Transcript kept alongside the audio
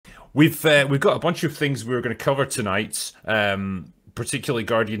We've got a bunch of things we're going to cover tonight, particularly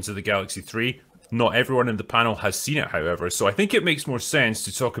Guardians of the Galaxy 3. Not everyone in the panel has seen it, however, so I think it makes more sense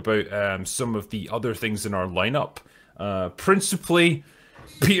to talk about some of the other things in our lineup. Principally,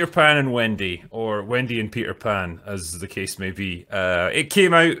 Peter Pan and Wendy, or Wendy and Peter Pan, as the case may be. It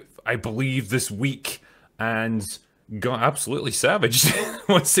came out, I believe, this week, and got absolutely savaged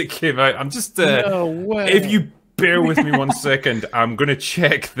once it came out. I'm just, No way. if you bear with me 1 second, I'm gonna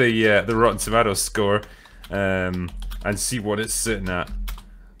check the Rotten Tomatoes score, and see what it's sitting at,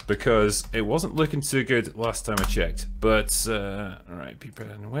 because it wasn't looking too good last time I checked. But all right, Peter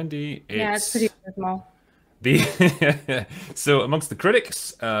Pan and Wendy. Yeah, it's pretty dismal. So amongst the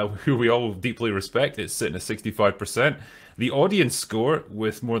critics, who we all deeply respect, it's sitting at 65%. The audience score,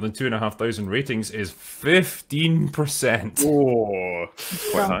 with more than 2,500 ratings, is 15%. Oh,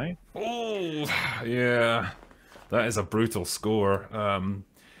 quite high. Oh, yeah, that is a brutal score.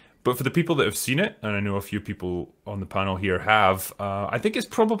 But for the people that have seen it, and I know a few people on the panel here have, I think it's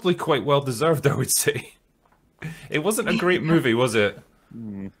probably quite well deserved, I would say. It wasn't a great movie, was it?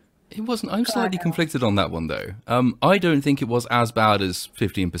 It wasn't. I'm slightly conflicted on that one, though. I don't think it was as bad as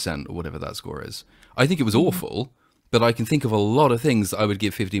 15% or whatever that score is. I think it was awful, but I can think of a lot of things that I would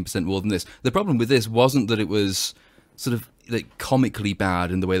give 15% more than this. The problem with this wasn't that it was sort of like comically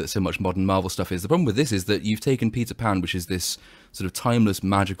bad in the way that so much modern Marvel stuff is. The problem with this is that you've taken Peter Pan, which is this sort of timeless,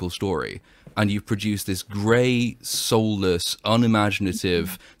 magical story, and you've produced this grey, soulless,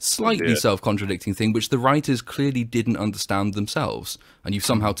 unimaginative, slightly self-contradicting thing, which the writers clearly didn't understand themselves. And you've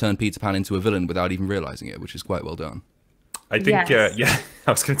somehow turned Peter Pan into a villain without even realizing it, which is quite well done. I think, Yes. yeah,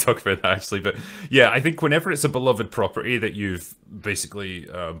 I was going to talk about that actually, but yeah, I think whenever it's a beloved property that you've basically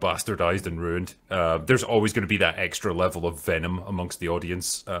bastardized and ruined, there's always going to be that extra level of venom amongst the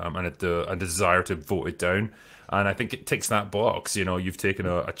audience, and a desire to vote it down. And I think it ticks that box. You know, you've taken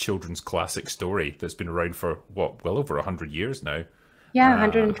a children's classic story that's been around for what, well over 100 years now. Yeah,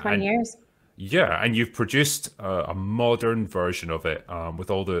 120 years. Yeah, and you've produced a modern version of it, with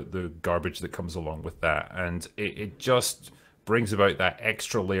all the garbage that comes along with that, and it just brings about that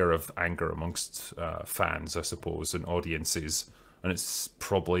extra layer of anger amongst fans, I suppose, and audiences, and it's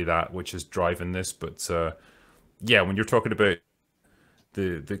probably that which is driving this. But yeah, when you're talking about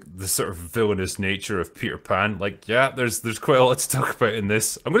the sort of villainous nature of Peter Pan, like, yeah, there's quite a lot to talk about in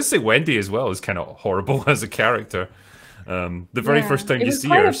this. I'm going to say Wendy as well is kind of horrible as a character. The very first time you see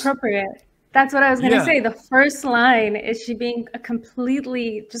her, it was quite appropriate. That's what I was going to Yeah. say. The first line is she being a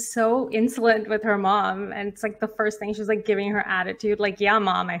completely just so insolent with her mom. And it's like the first thing she's like giving her attitude, like, yeah,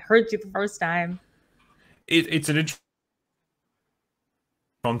 mom, I heard you the first time. it's an interesting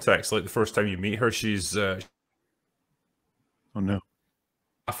context. Like the first time you meet her, she's Oh no.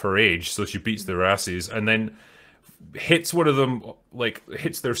 half her age, so she beats their asses, and then hits one of them, like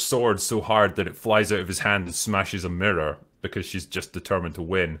hits their sword so hard that it flies out of his hand and smashes a mirror because she's just determined to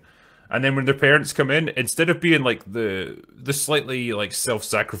win. And then when their parents come in, instead of being like the slightly like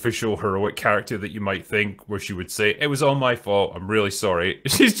self-sacrificial heroic character that you might think, where she would say, "It was all my fault, I'm really sorry,"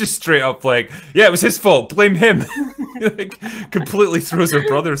 she's just straight up like, "Yeah, it was his fault, blame him." Like, completely throws her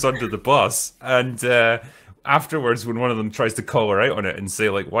brothers under the bus. And afterwards, when one of them tries to call her out on it and say,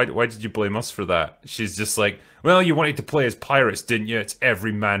 like, why did you blame us for that? She's just like, "Well, you wanted to play as pirates, didn't you? It's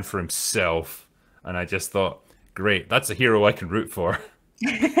every man for himself." And I just thought, great, that's a hero I can root for.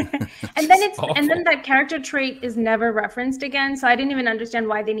 And then that character trait is never referenced again. So I didn't even understand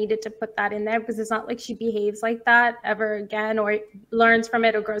why they needed to put that in there, because it's not like she behaves like that ever again, or learns from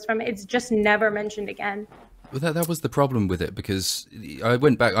it or grows from it. It's just never mentioned again. Well, that was the problem with it, because I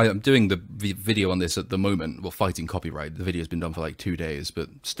went back. I'm doing the video on this at the moment. Well, fighting copyright. The video's been done for like 2 days, but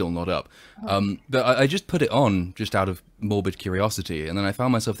still not up. But I just put it on just out of morbid curiosity, and then I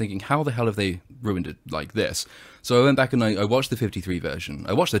found myself thinking, how the hell have they ruined it like this? So I went back and I watched the 53 version.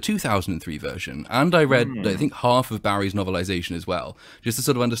 I watched the 2003 version, and I read, I think, half of Barry's novelization as well, just to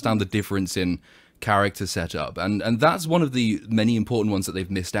sort of understand the difference in character setup, and that's one of the many important ones that they've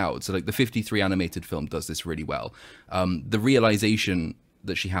missed out. So like the 53 animated film does this really well. The realization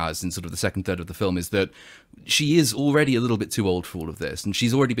that she has in sort of the second third of the film is that she is already a little bit too old for all of this, and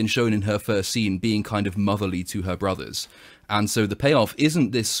she's already been shown in her first scene being kind of motherly to her brothers. And so the payoff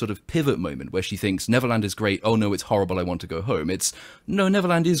isn't this sort of pivot moment where she thinks Neverland is great, oh no, it's horrible, I want to go home. It's, no,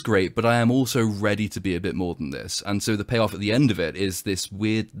 Neverland is great, but I am also ready to be a bit more than this. And so the payoff at the end of it is this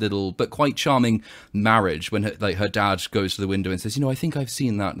weird little but quite charming marriage when her dad goes to the window and says, you know, I think I've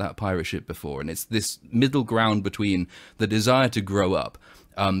seen that pirate ship before. And it's this middle ground between the desire to grow up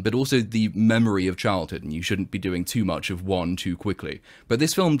but also the memory of childhood, and you shouldn't be doing too much of one too quickly. But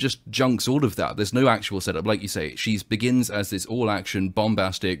this film just junks all of that. There's no actual setup. Like you say, she begins as this all-action,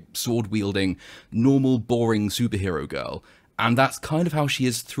 bombastic, sword-wielding, normal, boring superhero girl, and that's kind of how she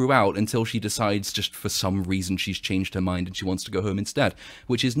is throughout until she decides just for some reason she's changed her mind and she wants to go home instead,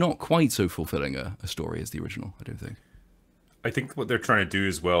 which is not quite so fulfilling a story as the original, I don't think. I think what they're trying to do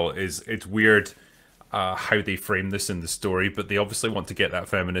as well is, it's weird how they frame this in the story, but they obviously want to get that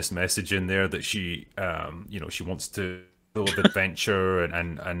feminist message in there that she, you know, she wants to build adventure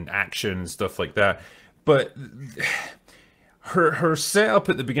and action and stuff like that. But her setup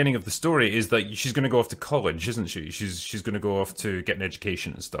at the beginning of the story is that she's going to go off to college, isn't she? She's going to go off to get an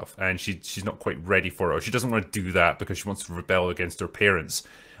education and stuff, and she's not quite ready for it. She doesn't want to do that because she wants to rebel against her parents.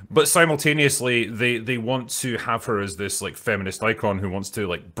 But simultaneously, they want to have her as this like feminist icon who wants to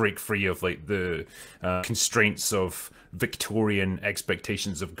like break free of like the constraints of Victorian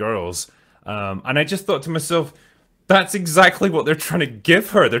expectations of girls. And I just thought to myself, that's exactly what they're trying to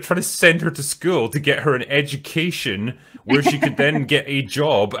give her. They're trying to send her to school to get her an education where she could then get a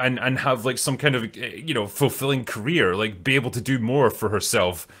job and have like some kind of, you know, fulfilling career, like be able to do more for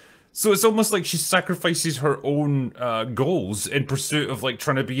herself. So it's almost like she sacrifices her own goals in pursuit of like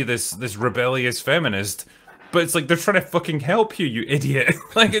trying to be this rebellious feminist. But it's like they're trying to fucking help you, you idiot.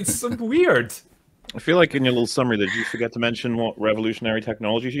 Like, it's so weird. I feel like in your little summary that you forget to mention what revolutionary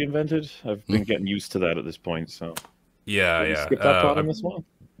technology she invented. I've been getting used to that at this point, so... Yeah. Skip that part in this one.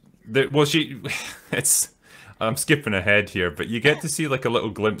 Well, I'm skipping ahead here, but you get to see like a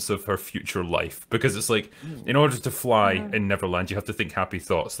little glimpse of her future life, because it's like, in order to fly in Neverland, you have to think happy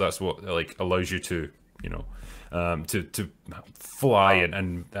thoughts. That's what like allows you to, you know, to fly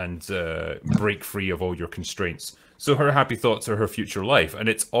and break free of all your constraints. So her happy thoughts are her future life, and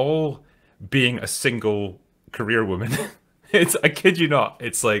it's all being a single career woman. I kid you not.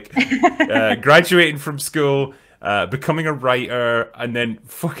 It's like graduating from school, becoming a writer, and then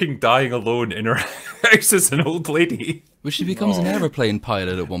fucking dying alone in her house as an old lady. Which she becomes an aeroplane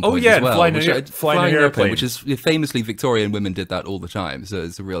pilot at one point. Oh yeah, as well, flying an airplane. Which is famously Victorian women did that all the time, so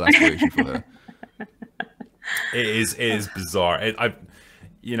it's a real aspiration for her. It is bizarre.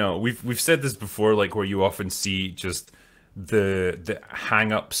 You know, we've said this before, like where you often see just the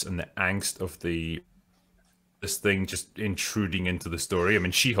hang-ups and the angst of this thing just intruding into the story. I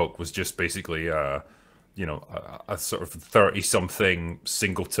mean, She-Hulk was just basically you know, a sort of 30-something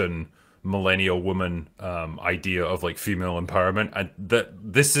singleton millennial woman idea of like female empowerment, and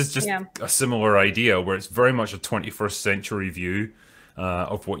this is just a similar idea where it's very much a 21st century view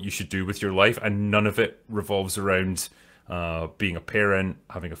of what you should do with your life, and none of it revolves around being a parent,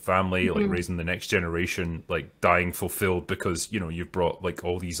 having a family, like raising the next generation, like dying fulfilled because, you know, you've brought like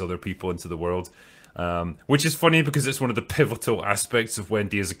all these other people into the world. Which is funny because it's one of the pivotal aspects of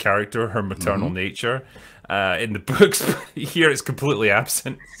Wendy as a character, her maternal nature. In the books, here it's completely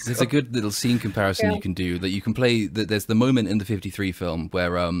absent. There's a good little scene comparison you can do that you can play. There's the moment in the 53 film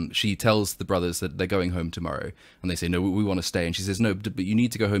where she tells the brothers that they're going home tomorrow, and they say, no, we want to stay. And she says, no, but you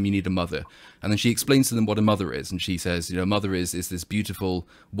need to go home, you need a mother. And then she explains to them what a mother is, and she says, you know, mother is this beautiful,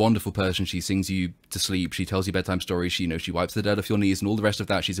 wonderful person. She sings you to sleep, she tells you bedtime stories, she, you know, she wipes the dirt off your knees and all the rest of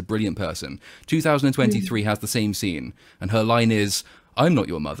that. She's a brilliant person. 2023 has the same scene, and her line is, I'm not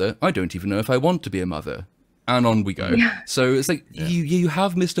your mother, I don't even know if I want to be a mother. And on we go. So it's like you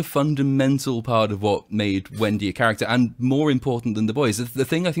have missed a fundamental part of what made Wendy a character, and more important than the boys. The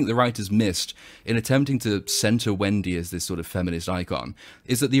thing I think the writers missed in attempting to center Wendy as this sort of feminist icon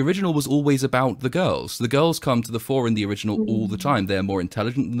is that the original was always about the girls. The girls come to the fore in the original all the time. They're more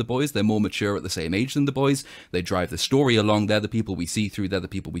intelligent than the boys. They're more mature at the same age than the boys. They drive the story along. They're the people we see through. They're the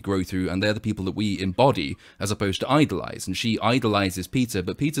people we grow through. And they're the people that we embody as opposed to idolize. And she idolizes Peter,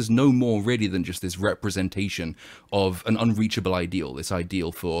 but Peter's no more really than just this representation of an unreachable ideal, this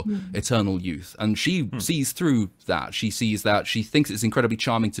ideal for eternal youth. And she sees through that. She sees that. She thinks it's incredibly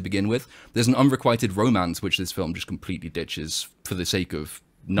charming to begin with. There's an unrequited romance, which this film just completely ditches for the sake of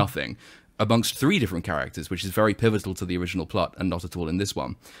nothing, amongst three different characters, which is very pivotal to the original plot and not at all in this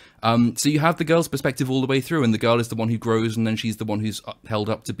one. So you have the girl's perspective all the way through, and the girl is the one who grows, and then she's the one who's held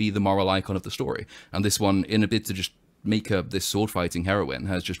up to be the moral icon of the story. And this one, in a bit to just make her this sword-fighting heroine,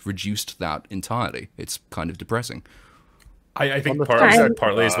 has just reduced that entirely. It's kind of depressing. I think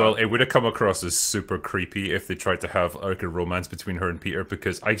partly as well, it would have come across as super creepy if they tried to have like a romance between her and Peter,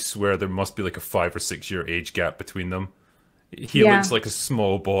 because I swear there must be like a 5 or 6 year age gap between them. He looks like a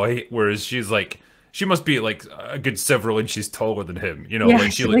small boy, whereas she must be like a good several inches taller than him. You know,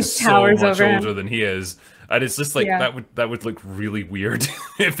 like she looks so much older than he is. And it's just like that would look really weird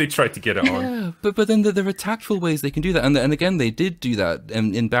if they tried to get it on. Yeah, but then there are tactful ways they can do that, and again they did do that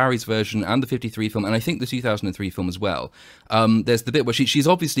in Barry's version and the '53 film, and I think the 2003 film as well. There's the bit where she's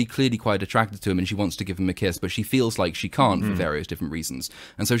obviously clearly quite attracted to him, and she wants to give him a kiss, but she feels like she can't for various different reasons,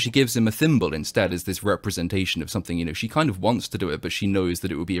 and so she gives him a thimble instead as this representation of something. You know, she kind of wants to do it, but she knows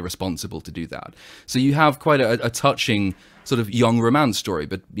that it would be irresponsible to do that. So you have quite a touching sort of young romance story,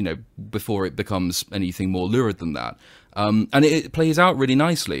 but you know, before it becomes anything more lurid than that. And it plays out really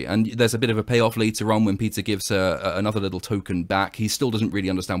nicely, and there's a bit of a payoff later on when Peter gives her another little token back. He still doesn't really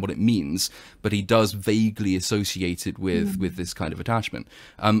understand what it means, but he does vaguely associate it with this kind of attachment.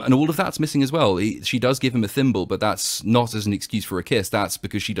 And all of that's missing as well. She does give him a thimble, but that's not as an excuse for a kiss. That's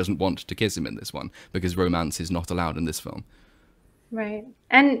because she doesn't want to kiss him in this one, because romance is not allowed in this film. Right.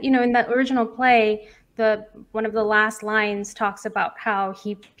 And, you know, in the original play, one of the last lines talks about how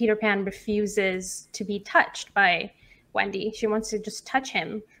Peter Pan refuses to be touched by Wendy. She wants to just touch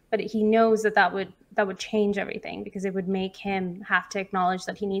him, but he knows that would change everything, because it would make him have to acknowledge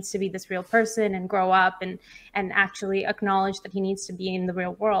that he needs to be this real person and grow up and actually acknowledge that he needs to be in the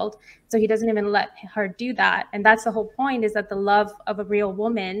real world. So he doesn't even let her do that. And that's the whole point, is that the love of a real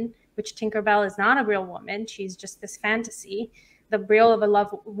woman, which Tinkerbell is not a real woman, she's just this fantasy. The real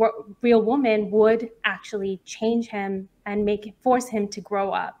woman would actually change him and force him to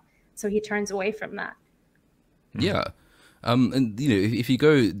grow up. So he turns away from that. Yeah. And you know, if you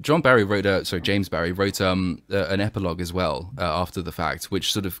go, James Barry wrote an epilogue as well after the fact,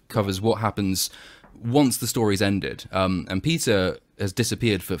 which sort of covers what happens once the story's ended. And Peter has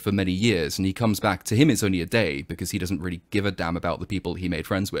disappeared for many years, and he comes back. To him, it's only a day, because he doesn't really give a damn about the people he made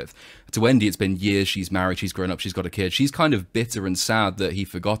friends with. To Wendy, it's been years. She's married, she's grown up, she's got a kid. She's kind of bitter and sad that he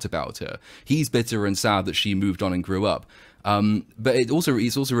forgot about her. He's bitter and sad that she moved on and grew up. But it's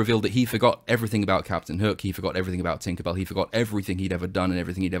also revealed that he forgot everything about Captain Hook. He forgot everything about Tinkerbell. He forgot everything he'd ever done and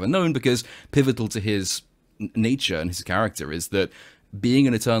everything he'd ever known, because pivotal to his nature and his character is that being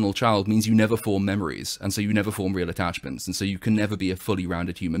an eternal child means you never form memories, and so you never form real attachments, and so you can never be a fully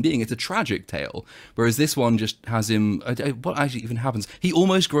rounded human being. It's a tragic tale, whereas this one just has him... what actually even happens? He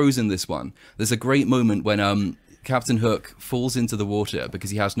almost grows in this one. There's a great moment when Captain Hook falls into the water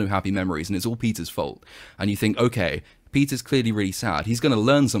because he has no happy memories, and it's all Peter's fault. And you think, okay, Peter's clearly really sad. He's going to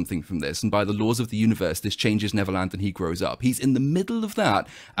learn something from this, and by the laws of the universe, this changes Neverland and he grows up. He's in the middle of that,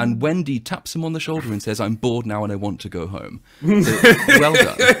 and Wendy taps him on the shoulder and says, "I'm bored now and I want to go home." So, well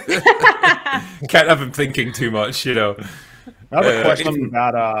done. Can't have him thinking too much, you know. I have a question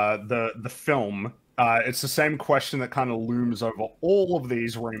about the film. It's the same question that kind of looms over all of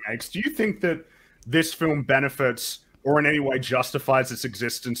these remakes. Do you think that this film benefits or in any way justifies its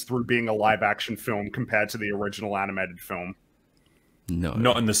existence through being a live-action film compared to the original animated film? No.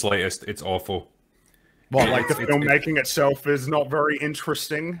 Not in the slightest. It's awful. Well, like, the filmmaking itself is not very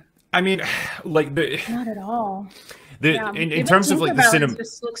interesting. I mean, like... Not at all. In terms of, like, the cinema...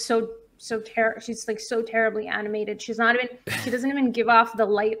 just looks she's like so terribly animated. She doesn't even give off the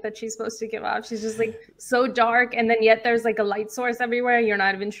light that she's supposed to give off. She's just like so dark, and then yet there's like a light source everywhere. You're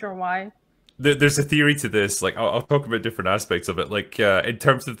not even sure why. There's a theory to this. Like, I'll talk about different aspects of it. Like, in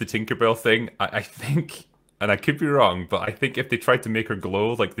terms of the Tinkerbell thing, I think, and I could be wrong, but I think if they tried to make her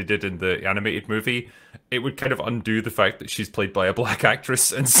glow like they did in the animated movie, it would kind of undo the fact that she's played by a black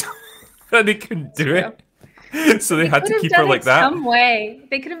actress, and so and they couldn't do it. So they had to keep her like that. Some way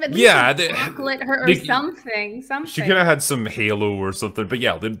they could have at least backlit her or something. She could have had some halo or something. But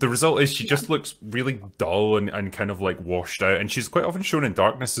yeah, the result is she just looks really dull and kind of like washed out. And she's quite often shown in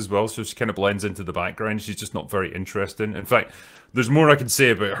darkness as well, so she kind of blends into the background. She's just not very interesting. In fact, there's more I can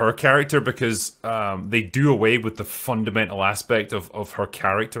say about her character, because they do away with the fundamental aspect of her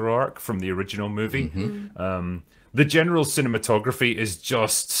character arc from the original movie. The general cinematography is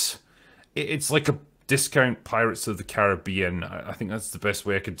just... It's like a discount Pirates of the Caribbean. I think that's the best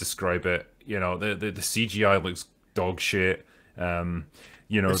way I could describe it. You know, the CGI looks dog shit.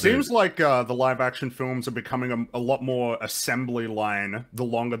 You know, it seems like the live action films are becoming a lot more assembly line the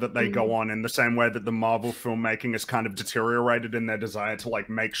longer that they go on, in the same way that the Marvel filmmaking has kind of deteriorated in their desire to like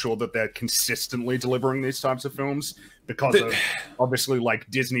make sure that they're consistently delivering these types of films, because of obviously like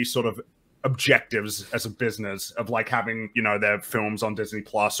Disney sort of objectives as a business of like having, you know, their films on Disney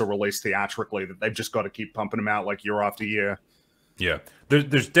Plus or released theatrically, that they've just got to keep pumping them out like year after year. Yeah,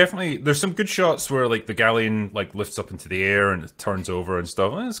 there's some good shots where like the galleon like lifts up into the air and it turns over and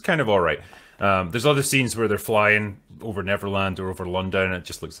stuff. And it's kind of all right. There's other scenes where they're flying over Neverland or over London, and it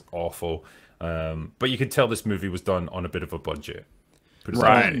just looks awful. But you can tell this movie was done on a bit of a budget.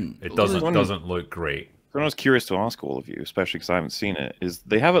 Right. It doesn't look great. I was curious to ask all of you, especially because I haven't seen it, is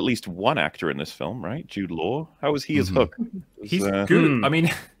they have at least one actor in this film, right? Jude Law. How was he as Hook? He's good. I mean,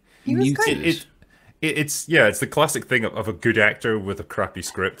 He was good. it's the classic thing of a good actor with a crappy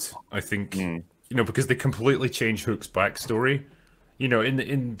script. I think because they completely changed Hook's backstory.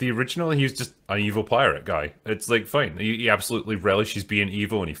 In the original, he was just an evil pirate guy. It's like fine, he absolutely relishes being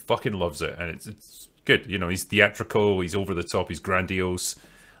evil, and he fucking loves it, and it's good. He's theatrical, he's over the top, he's grandiose.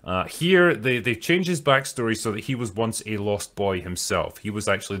 Here, they've changed his backstory so that he was once a lost boy himself. He was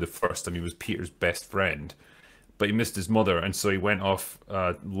actually the first, and he was Peter's best friend. But he missed his mother, and so he went off,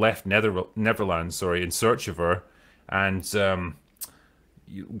 left Neverland, in search of her, and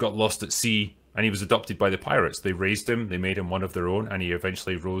got lost at sea, and he was adopted by the pirates. They raised him, they made him one of their own, and he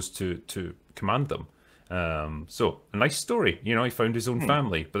eventually rose to command them. So, a nice story. He found his own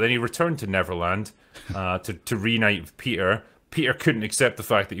family. But then he returned to Neverland to reunite with Peter. Peter couldn't accept the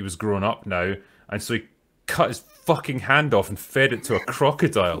fact that he was grown up now, and so he cut his fucking hand off and fed it to a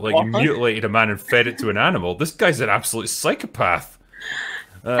crocodile. Like, he mutilated a man and fed it to an animal. This guy's an absolute psychopath.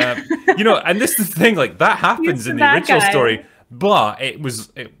 And this is the thing, like, that happens in the original story, but it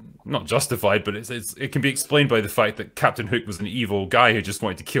was not justified, but it can be explained by the fact that Captain Hook was an evil guy who just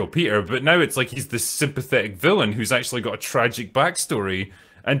wanted to kill Peter, but now it's like he's this sympathetic villain who's actually got a tragic backstory,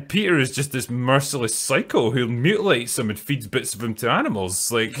 and Peter is just this merciless psycho who mutilates him and feeds bits of him to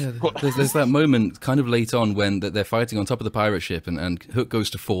animals. Like, there's that moment kind of late on when they're fighting on top of the pirate ship, and Hook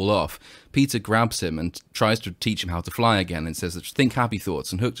goes to fall off. Peter grabs him and tries to teach him how to fly again, and says, "Think happy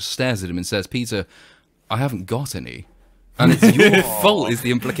thoughts." And Hook just stares at him and says, "Peter, I haven't got any." And it's your fault, is the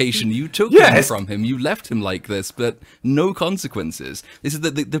implication. You took him from him. You left him like this, but no consequences. This is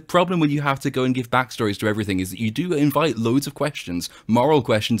the problem when you have to go and give backstories to everything, is that you do invite loads of questions, moral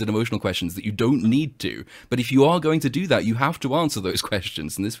questions and emotional questions that you don't need to. But if you are going to do that, you have to answer those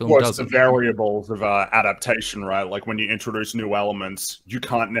questions, and this film doesn't. The variables of adaptation, right? Like when you introduce new elements, you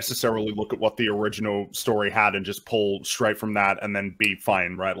can't necessarily look at what the original story had and just pull straight from that and then be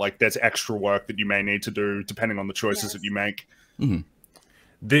fine, right? Like there's extra work that you may need to do depending on the choices that you make. Mm-hmm.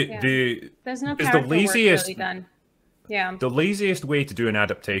 There's no character work really done. Yeah. The laziest way to do an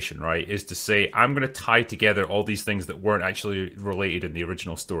adaptation, right, is to say, I'm going to tie together all these things that weren't actually related in the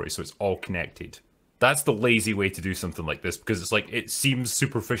original story, so it's all connected. That's the lazy way to do something like this, because it's like, it seems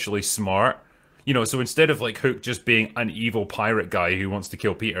superficially smart. So instead of like Hook just being an evil pirate guy who wants to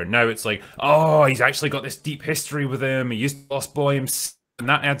kill Peter, now it's like, oh, he's actually got this deep history with him, he used to be a lost boy himself, and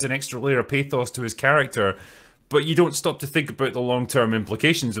that adds an extra layer of pathos to his character. But you don't stop to think about the long-term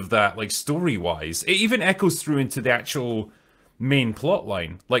implications of that, like, story-wise. It even echoes through into the actual main plot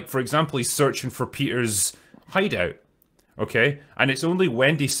line. Like, for example, he's searching for Peter's hideout, okay? And it's only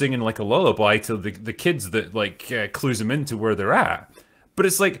Wendy singing, like, a lullaby to the kids that, like, clues him into where they're at. But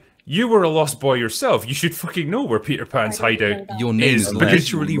it's like, you were a lost boy yourself. You should fucking know where Peter Pan's hideout Your name is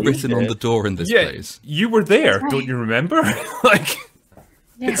literally written on the door in this place. You were there, don't you remember? Like...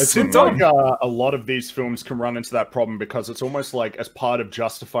 It seems like a lot of these films can run into that problem because it's almost like as part of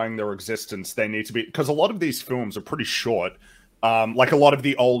justifying their existence, they need to be... Because a lot of these films are pretty short. Like a lot of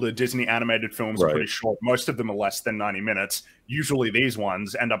the older Disney animated films are pretty short. Most of them are less than 90 minutes. Usually these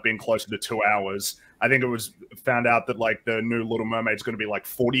ones end up being closer to 2 hours. I think it was found out that like the new Little Mermaid's going to be like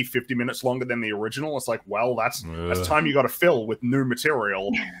 40, 50 minutes longer than the original. It's like, well, that's time you got to fill with new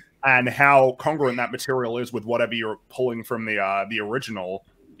material. And how congruent that material is with whatever you're pulling from the original,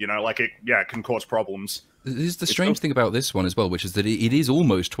 like it can cause problems. There's the strange thing about this one as well, which is that it is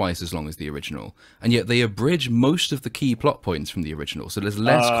almost twice as long as the original, and yet they abridge most of the key plot points from the original, so there's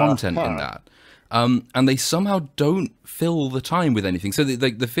less content in that. And they somehow don't fill the time with anything. So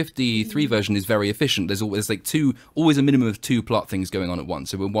the 53 version is very efficient. There's always like always a minimum of 2 plot things going on at once.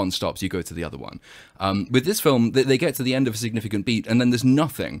 So when one stops, you go to the other one. With this film, they get to the end of a significant beat, and then there's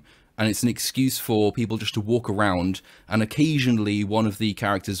nothing. And it's an excuse for people just to walk around, and occasionally one of the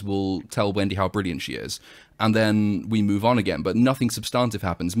characters will tell Wendy how brilliant she is, and then we move on again, but nothing substantive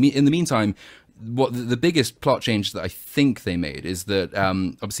happens. In the meantime, what the biggest plot change that I think they made is that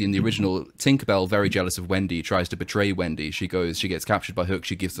obviously in the original, Tinkerbell, very jealous of Wendy, tries to betray Wendy. She gets captured by Hook,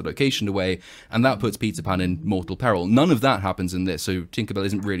 she gives the location away, and that puts Peter Pan in mortal peril. None of that happens in this, so Tinkerbell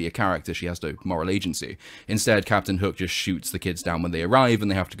isn't really a character, she has no moral agency. Instead, Captain Hook just shoots the kids down when they arrive, and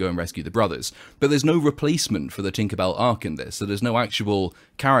they have to go and rescue the brothers. But there's no replacement for the Tinkerbell arc in this, so there's no actual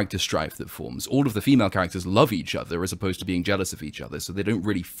character strife that forms. All of the female characters love each other as opposed to being jealous of each other, so they don't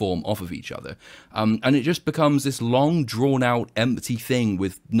really form off of each other. And it just becomes this long, drawn-out, empty thing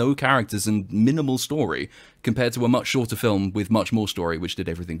with no characters and minimal story, compared to a much shorter film with much more story, which did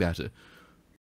everything better.